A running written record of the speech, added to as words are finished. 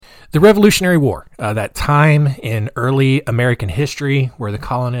The Revolutionary War, that time in early American history where the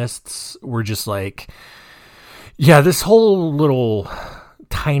colonists were just like, yeah, this whole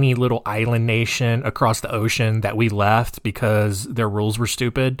tiny little island nation across the ocean that we left because their rules were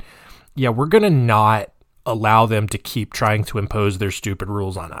stupid. Yeah, we're going to not allow them to keep trying to impose their stupid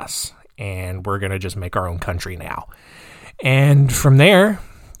rules on us. And we're going to just make our own country now. And from there,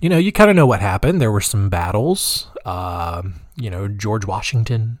 you kind of know what happened. There were some battles, George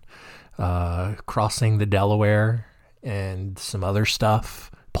Washington crossing the Delaware and some other stuff,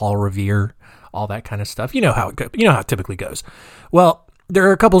 Paul Revere, all that kind of stuff. You know how it typically goes. Well, there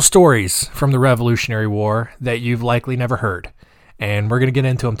are a couple stories from the Revolutionary War that you've likely never heard, and we're going to get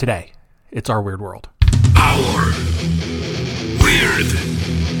into them today. It's Our Weird World. Our Weird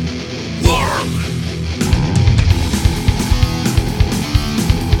World.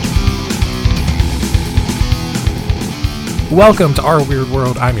 Welcome to Our Weird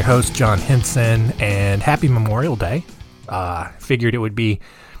World. I'm your host, John Henson, and happy Memorial Day. Figured it would be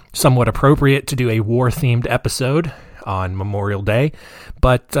somewhat appropriate to do a war-themed episode on Memorial Day,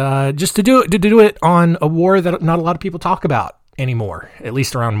 but just to do it on a war that not a lot of people talk about anymore, at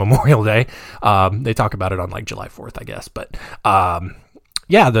least around Memorial Day. They talk about it on like July 4th, I guess, but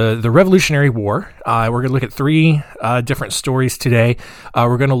the Revolutionary War. We're going to look at three different stories today.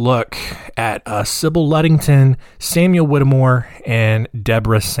 We're going to look at Sybil Ludington, Samuel Whittemore, and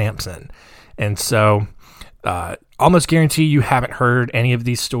Deborah Sampson. And so almost guarantee you haven't heard any of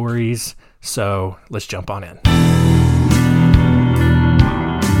these stories, so let's jump on in.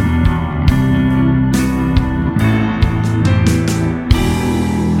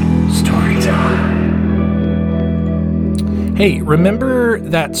 Hey, remember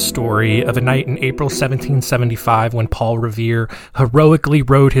that story of a night in April 1775 when Paul Revere heroically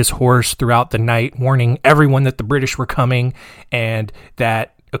rode his horse throughout the night, warning everyone that the British were coming, and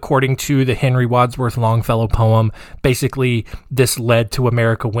that, according to the Henry Wadsworth Longfellow poem, basically this led to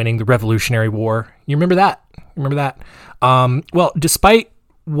America winning the Revolutionary War? You remember that? Well, despite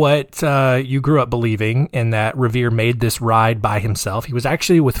what you grew up believing, in that Revere made this ride by himself, he was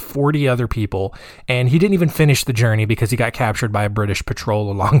actually with 40 other people, and he didn't even finish the journey because he got captured by a British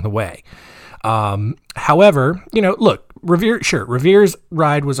patrol along the way. However, look, Revere's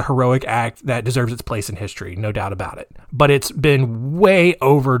ride was a heroic act that deserves its place in history, no doubt about it. But it's been way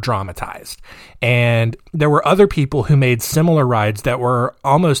over dramatized. And there were other people who made similar rides that were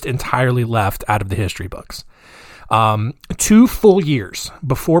almost entirely left out of the history books. 2 full years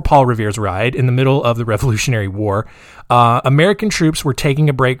before Paul Revere's ride, in the middle of the Revolutionary War, American troops were taking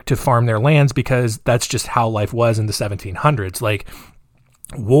a break to farm their lands because that's just how life was in the 1700s. Like,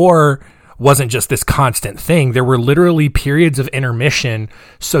 war wasn't just this constant thing. There were literally periods of intermission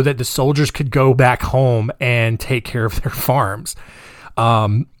so that the soldiers could go back home and take care of their farms.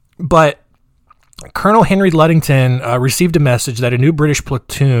 But Colonel Henry Ludington received a message that a new British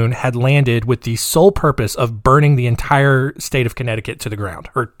platoon had landed with the sole purpose of burning the entire state of Connecticut to the ground,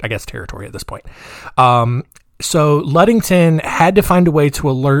 or I guess territory at this point. So Ludington had to find a way to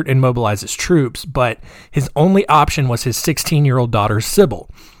alert and mobilize his troops, but his only option was his 16-year-old daughter, Sybil.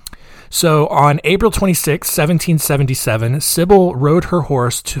 So on April 26, 1777, Sybil rode her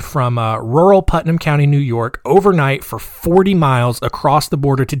horse from rural Putnam County, New York, overnight for 40 miles across the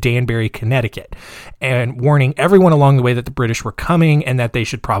border to Danbury, Connecticut, and warning everyone along the way that the British were coming and that they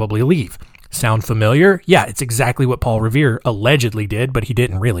should probably leave. Sound familiar? Yeah, it's exactly what Paul Revere allegedly did, but he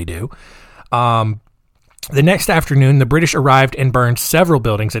didn't really do. The next afternoon, the British arrived and burned several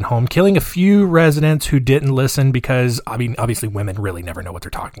buildings and homes, killing a few residents who didn't listen because, obviously women really never know what they're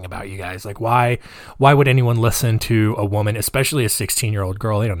talking about, you guys. Like, why would anyone listen to a woman, especially a 16-year-old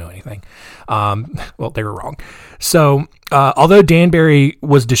girl? They don't know anything. Well, they were wrong. So, although Danbury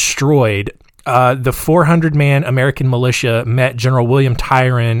was destroyed, the 400-man American militia met General William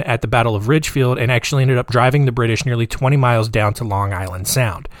Tryon at the Battle of Ridgefield and actually ended up driving the British nearly 20 miles down to Long Island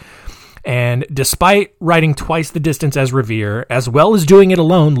Sound. And despite riding twice the distance as Revere, as well as doing it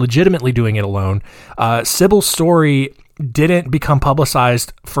alone, legitimately doing it alone, Sybil's story didn't become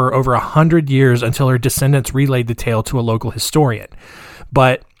publicized for over 100 years until her descendants relayed the tale to a local historian.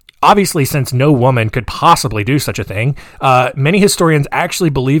 But obviously, since no woman could possibly do such a thing, many historians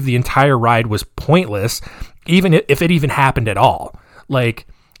actually believe the entire ride was pointless, even if it even happened at all. Like,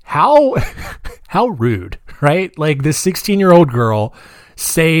 how rude, right? Like, this 16-year-old girl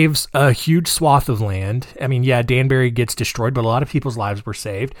saves a huge swath of land. I mean, yeah, Danbury gets destroyed, but a lot of people's lives were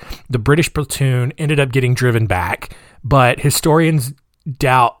saved. The British platoon ended up getting driven back, but historians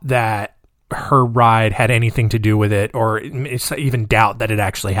doubt that her ride had anything to do with it, or even doubt that it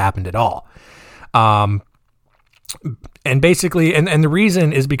actually happened at all. And basically, and the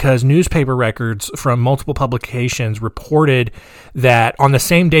reason is because newspaper records from multiple publications reported that on the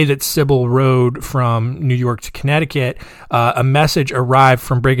same day that Sybil rode from New York to Connecticut, a message arrived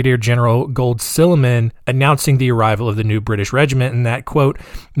from Brigadier General Gold Silliman announcing the arrival of the new British regiment, and that, quote,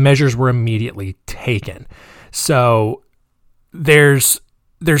 measures were immediately taken. So there's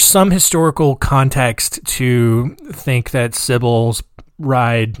some historical context to think that Sybil's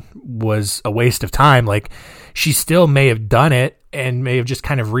ride was a waste of time. Like, she still may have done it and may have just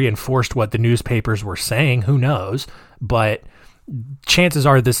kind of reinforced what the newspapers were saying. Who knows? But chances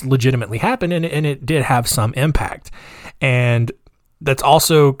are this legitimately happened, and it did have some impact. And that's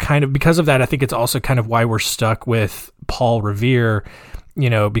also kind of, because of that, I think it's also kind of why we're stuck with Paul Revere,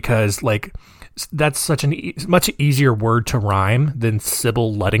 because like that's such much easier word to rhyme than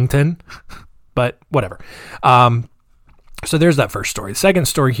Sybil Ludington, but whatever. So there's that first story. The second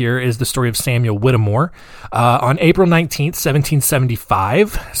story here is the story of Samuel Whittemore. On April 19th,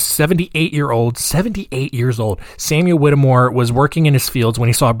 1775, 78 years old, Samuel Whittemore was working in his fields when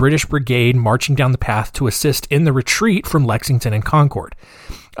he saw a British brigade marching down the path to assist in the retreat from Lexington and Concord.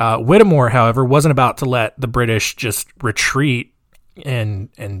 Whittemore, however, wasn't about to let the British just retreat and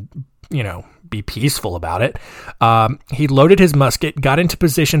be peaceful about it. He loaded his musket, got into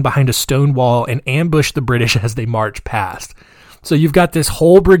position behind a stone wall, and ambushed the British as they marched past. So you've got this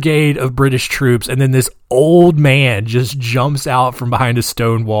whole brigade of British troops, and then this old man just jumps out from behind a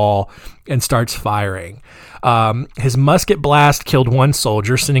stone wall and starts firing. His musket blast killed one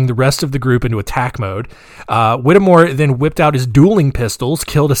soldier, sending the rest of the group into attack mode. Whittemore then whipped out his dueling pistols,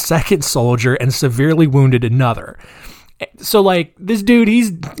 killed a second soldier, and severely wounded another. So, like, this dude,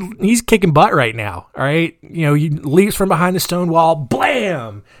 he's kicking butt right now, all right? He leaps from behind the stone wall,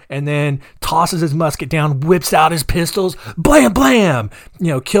 blam, and then tosses his musket down, whips out his pistols, blam, blam,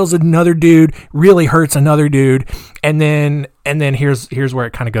 kills another dude, really hurts another dude, and then here's where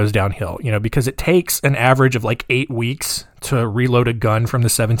it kind of goes downhill, because it takes an average of like 8 weeks to reload a gun from the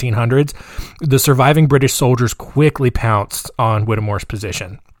 1700s. The surviving British soldiers quickly pounced on Whittemore's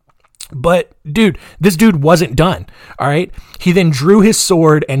position. But, dude, this dude wasn't done, all right? He then drew his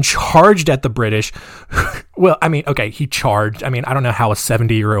sword and charged at the British. Well, I mean, okay, he charged. I mean, I don't know how a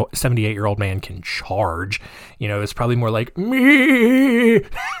 78-year-old man can charge. It's probably more like, me,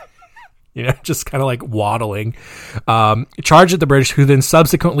 just kind of like waddling. Charged at the British, who then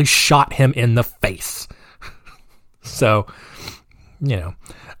subsequently shot him in the face. So, there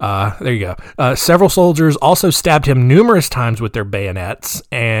you go. Several soldiers also stabbed him numerous times with their bayonets,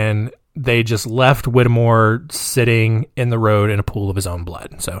 and they just left Whittemore sitting in the road in a pool of his own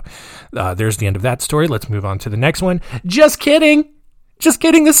blood. So there's the end of that story. Let's move on to the next one. Just kidding.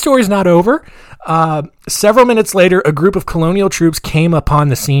 This story's not over. Several minutes later, a group of colonial troops came upon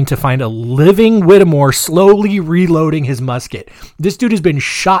the scene to find a living Whittemore slowly reloading his musket. This dude has been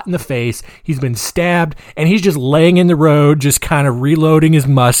shot in the face. He's been stabbed, and he's just laying in the road, just kind of reloading his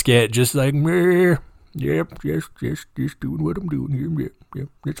musket, just like, meh. Yep, just doing what I'm doing here. Yep,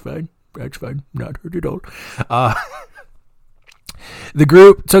 that's fine. Not hurt at all. The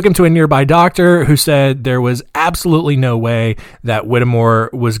group took him to a nearby doctor who said there was absolutely no way that Whittemore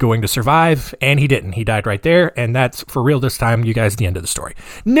was going to survive, and he didn't. He died right there, and that's for real this time, you guys, the end of the story.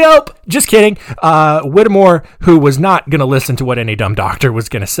 Nope, just kidding. Whittemore, who was not going to listen to what any dumb doctor was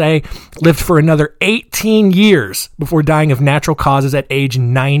going to say, lived for another 18 years before dying of natural causes at age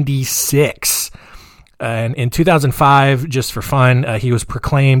 96. And in 2005, just for fun, he was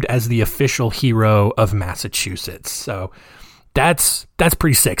proclaimed as the official hero of Massachusetts. So that's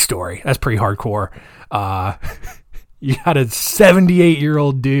pretty sick story. That's pretty hardcore. You got a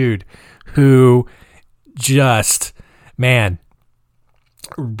 78-year-old dude who just, man,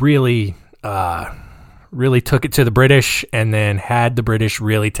 really took it to the British and then had the British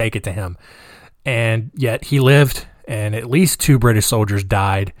really take it to him. And yet he lived, and at least 2 British soldiers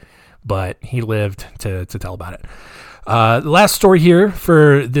died, but he lived to tell about it. The last story here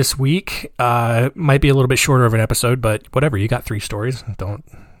for this week might be a little bit shorter of an episode, but whatever. You got 3 stories. Don't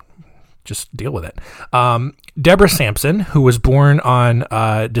just deal with it. Deborah Sampson, who was born on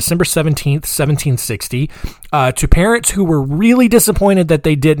December 17th, 1760, to parents who were really disappointed that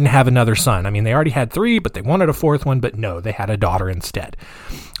they didn't have another son. I mean, they already had 3, but they wanted a 4th one, but no, they had a daughter instead.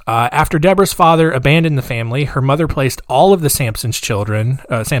 After Deborah's father abandoned the family, her mother placed all of the Sampson children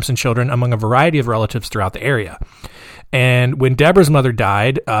among a variety of relatives throughout the area. And when Deborah's mother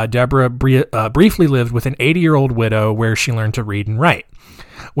died, Deborah briefly lived with an 80-year-old widow where she learned to read and write.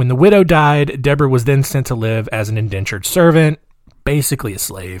 When the widow died, Deborah was then sent to live as an indentured servant, basically a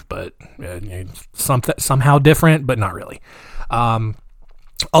slave, but somehow different, but not really.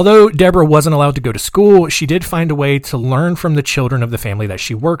 Although Deborah wasn't allowed to go to school, she did find a way to learn from the children of the family that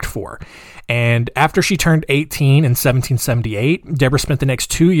she worked for. And after she turned 18 in 1778, Deborah spent the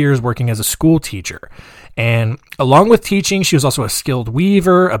next 2 years working as a school teacher. And along with teaching, she was also a skilled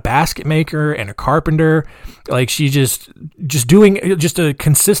weaver, a basket maker, and a carpenter. Like, she just a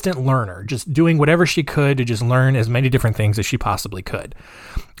consistent learner, just doing whatever she could to just learn as many different things as she possibly could.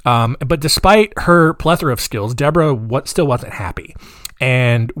 But despite her plethora of skills, Deborah still wasn't happy.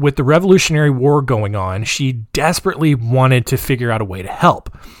 And with the Revolutionary War going on, she desperately wanted to figure out a way to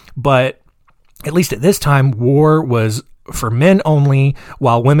help. But at least at this time, war was for men only,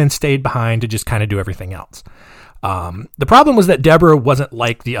 while women stayed behind to just kind of do everything else. The problem was that Deborah wasn't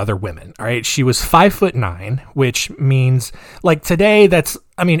like the other women. All right. She was 5'9", which means, like, today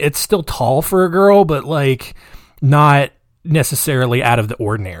it's still tall for a girl, but like not necessarily out of the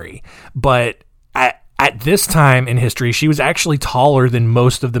ordinary. But at this time in history, she was actually taller than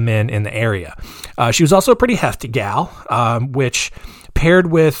most of the men in the area. She was also a pretty hefty gal, which,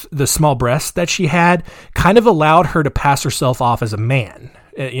 paired with the small breasts that she had, kind of allowed her to pass herself off as a man,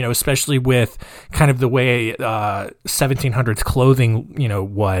 especially with kind of the way 1700s clothing,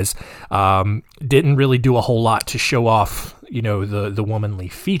 was, didn't really do a whole lot to show off, the womanly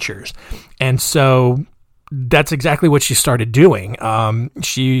features. And so that's exactly what she started doing.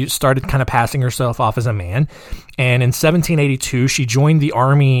 She started kind of passing herself off as a man. And in 1782, she joined the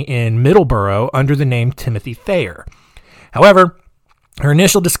army in Middleborough under the name Timothy Thayer. However, her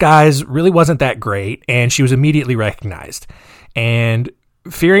initial disguise really wasn't that great, and she was immediately recognized. And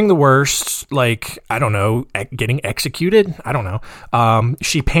fearing the worst, getting executed,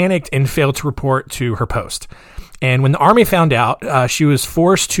 she panicked and failed to report to her post. And when the army found out, she was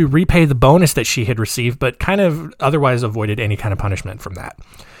forced to repay the bonus that she had received, but kind of otherwise avoided any kind of punishment from that.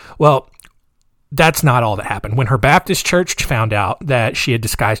 Well, that's not all that happened. When her Baptist church found out that she had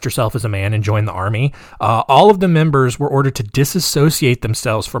disguised herself as a man and joined the army, all of the members were ordered to disassociate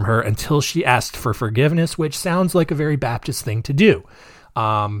themselves from her until she asked for forgiveness, which sounds like a very Baptist thing to do.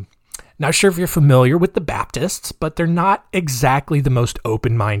 Not sure if you're familiar with the Baptists, but they're not exactly the most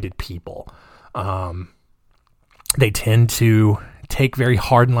open-minded people. They tend to take very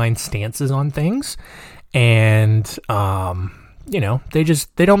hardline stances on things, and, they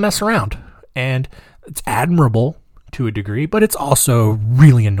don't mess around. And it's admirable to a degree, but it's also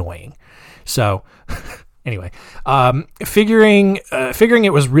really annoying. So anyway, figuring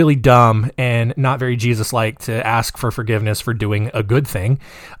it was really dumb and not very Jesus-like to ask for forgiveness for doing a good thing,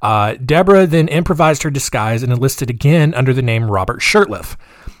 Deborah then improvised her disguise and enlisted again under the name Robert Shirtliff.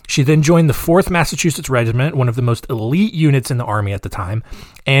 She then joined the 4th Massachusetts Regiment, one of the most elite units in the Army at the time.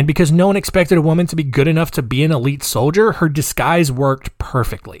 And because no one expected a woman to be good enough to be an elite soldier, her disguise worked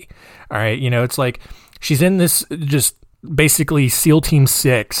perfectly. All right, it's like she's in this just basically SEAL Team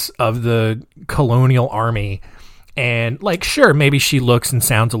 6 of the colonial army. And, sure, maybe she looks and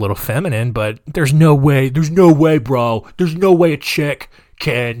sounds a little feminine, but there's no way, bro. There's no way a chick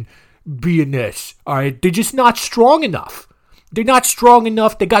can be in this. All right, they're just not strong enough. They're not strong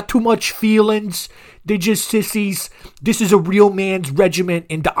enough. They got too much feelings. They're just sissies. This is a real man's regiment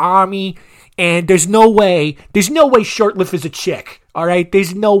in the army. And there's no way Shirtliff is a chick. All right?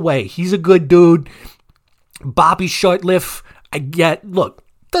 There's no way. He's a good dude. Bobby Shirtliff, I get. Look,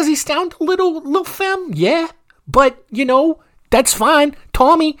 does he sound a little femme? Yeah. But, that's fine.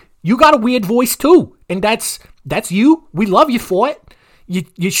 Tommy, you got a weird voice too. And that's you. We love you for it.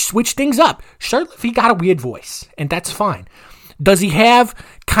 You switch things up. Shirtliff, he got a weird voice. And that's fine. Does he have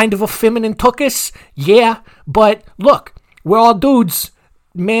kind of a feminine tuchus? Yeah, but look, we're all dudes.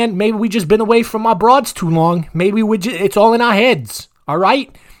 Man, maybe we just been away from our broads too long. Maybe it's all in our heads, all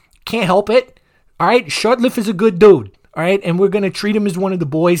right? Can't help it, all right? Shirtliff is a good dude, all right? And we're going to treat him as one of the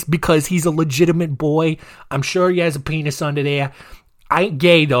boys because he's a legitimate boy. I'm sure he has a penis under there. I ain't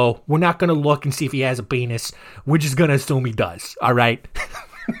gay, though. We're not going to look and see if he has a penis. We're just going to assume he does, all right?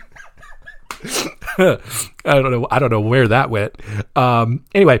 I don't know where that went.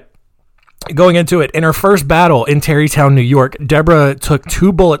 Anyway, going into it, in her first battle in Tarrytown, New York, Deborah took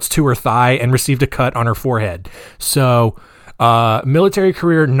 2 bullets to her thigh and received a cut on her forehead. So, military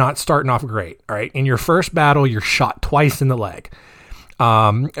career not starting off great. All right. In your first battle, you're shot twice in the leg.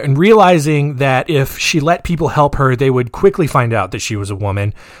 And realizing that if she let people help her, they would quickly find out that she was a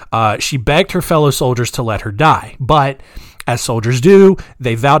woman, she begged her fellow soldiers to let her die. But as soldiers do,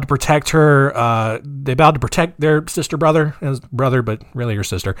 they vowed to protect her. They vowed to protect their brother, but really her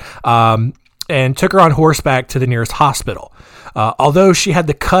sister, and took her on horseback to the nearest hospital. Although she had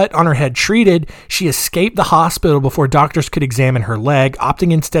the cut on her head treated, she escaped the hospital before doctors could examine her leg,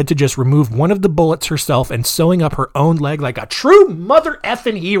 opting instead to just remove one of the bullets herself and sewing up her own leg like a true mother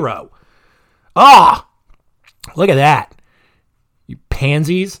effing hero. Look at that. You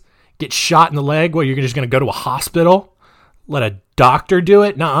pansies get shot in the leg. Well, you're just going to go to a hospital? Let a doctor do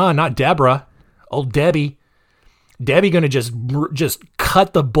it? Nuh-uh, not Deborah. Old Debbie. Debbie going to just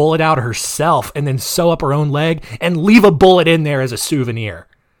cut the bullet out herself and then sew up her own leg and leave a bullet in there as a souvenir.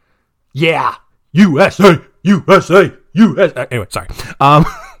 Yeah. USA, USA, USA. Anyway, sorry.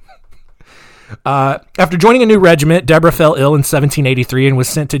 After joining a new regiment, Deborah fell ill in 1783 and was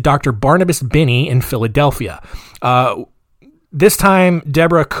sent to Dr. Barnabas Binney in Philadelphia. This time,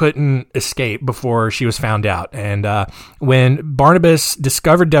 Deborah couldn't escape before she was found out. And when Barnabas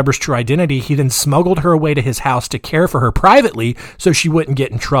discovered Deborah's true identity, he then smuggled her away to his house to care for her privately so she wouldn't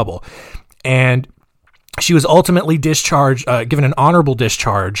get in trouble. And she was ultimately discharged, given an honorable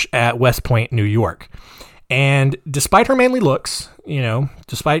discharge at West Point, New York. And despite her manly looks,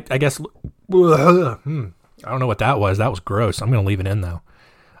 despite, I guess, I don't know what that was. That was gross. I'm going to leave it in, though.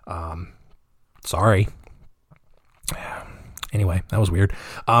 Sorry. Anyway, that was weird.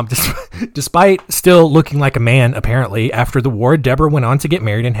 Despite still looking like a man, apparently, after the war, Deborah went on to get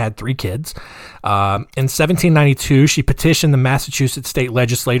married and had 3 kids. In 1792, she petitioned the Massachusetts state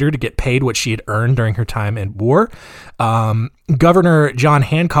legislature to get paid what she had earned during her time in war. Governor John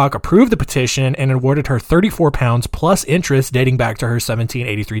Hancock approved the petition and awarded her £34 plus interest dating back to her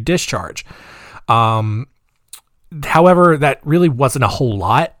 1783 discharge. However, that really wasn't a whole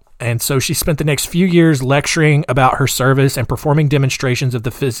lot. And so she spent the next few years lecturing about her service and performing demonstrations of the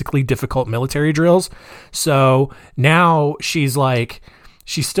physically difficult military drills. So now she's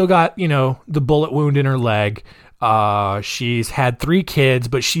still got, the bullet wound in her leg. She's had 3 kids,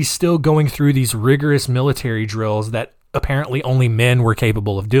 but she's still going through these rigorous military drills that apparently only men were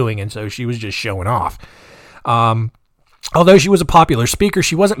capable of doing. And so she was just showing off. Although she was a popular speaker,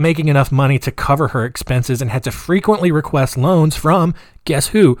 she wasn't making enough money to cover her expenses and had to frequently request loans from, guess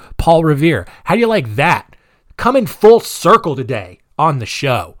who, Paul Revere. How do you like that? Coming full circle today on the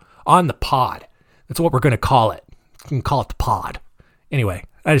show, on the pod. That's what we're going to call it. We can call it the pod. Anyway,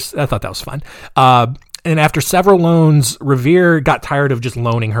 I thought that was fun. And after several loans, Revere got tired of just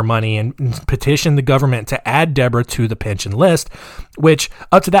loaning her money and petitioned the government to add Deborah to the pension list, which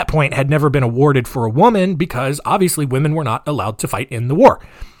up to that point had never been awarded for a woman because obviously women were not allowed to fight in the war.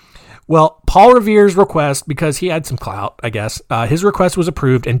 Well, Paul Revere's request, because he had some clout, I guess, his request was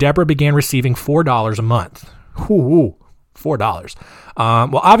approved and Deborah began receiving $4 a month. $4.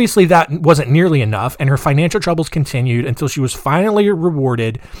 Well, obviously that wasn't nearly enough, and her financial troubles continued until she was finally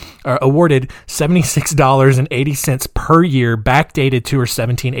awarded $76.80 per year, backdated to her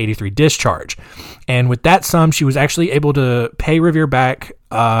 1783 discharge. And with that sum, she was actually able to pay Revere back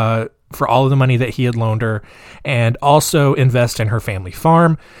for all of the money that he had loaned her and also invest in her family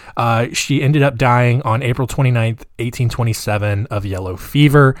farm. She ended up dying on April 29th, 1827 of yellow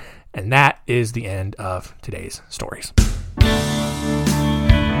fever. And that is the end of today's stories.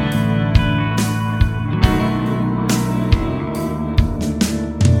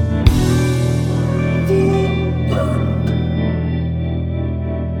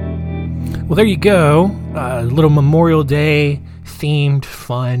 Well, there you go. A little Memorial Day themed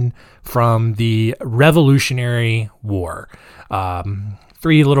fun from the Revolutionary War.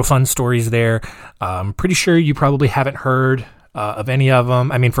 3 little fun stories there. Pretty sure you probably haven't heard of any of them.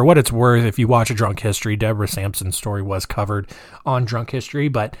 I mean, for what it's worth, if you watch a Drunk History, Deborah Sampson's story was covered on Drunk History,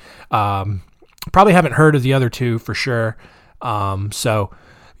 but probably haven't heard of the other 2 for sure. So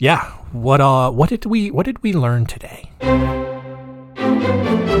yeah, what did we learn today?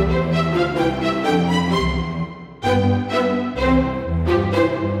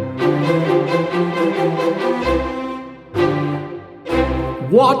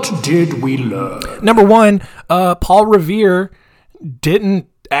 What did we learn? Number 1, Paul Revere didn't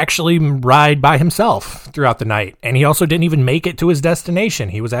actually ride by himself throughout the night, and he also didn't even make it to his destination.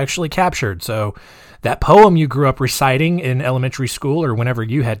 He was actually captured. So that poem you grew up reciting in elementary school or whenever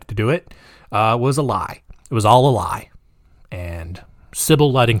you had to do it was a lie. It was all a lie. And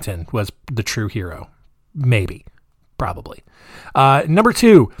Sybil Ludington was the true hero. Maybe. Probably. Number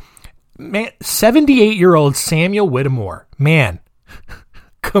 2, man, 78-year-old Samuel Whittemore. Man,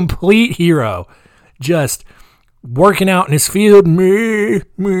 complete hero. Just working out in his field, whatever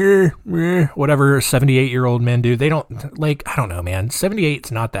 78-year-old men do. They don't, like, I don't know, man.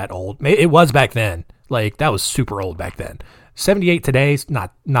 78's not that old. It was back then. Like, that was super old back then. 78 today's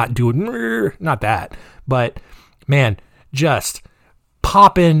not doing, not that. But, man, just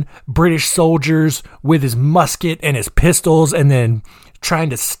popping British soldiers with his musket and his pistols, and then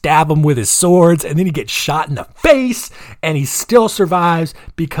trying to stab them with his swords, and then he gets shot in the face, and he still survives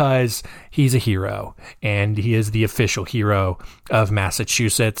because he's a hero, and he is the official hero of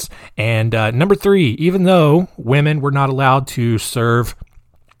Massachusetts. And number 3, even though women were not allowed to serve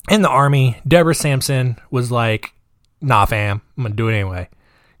in the army, Deborah Sampson was like, nah, fam, I'm gonna do it anyway,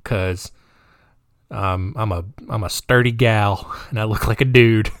 because I'm a sturdy gal, and I look like a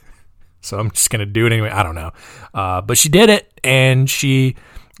dude. So I'm just going to do it anyway. I don't know. But she did it, and she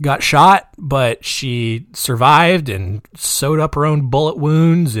got shot, but she survived and sewed up her own bullet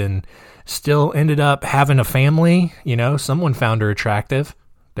wounds and still ended up having a family. You know, someone found her attractive.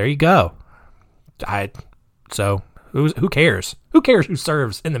 There you go. So who cares? Who cares who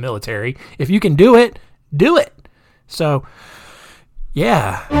serves in the military? If you can do it, do it. So,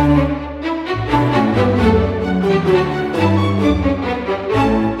 yeah.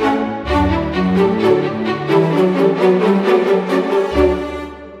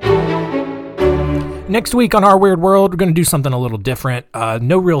 Next week on Our Weird World, we're going to do something a little different.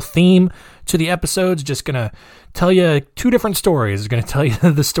 No real theme to the episodes. Just going to tell you 2 different stories. I'm going to tell you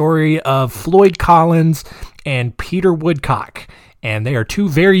the story of Floyd Collins and Peter Woodcock. And they are 2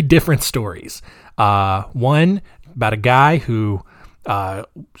 very different stories. One about a guy who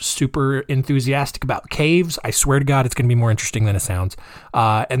super enthusiastic about caves. I swear to God, it's going to be more interesting than it sounds.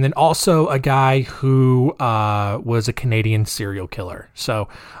 And then also a guy who was a Canadian serial killer. So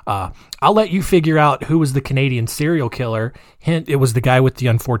I'll let you figure out who was the Canadian serial killer. Hint, it was the guy with the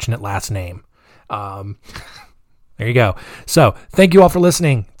unfortunate last name. There you go. So thank you all for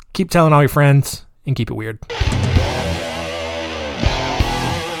listening. Keep telling all your friends and keep it weird.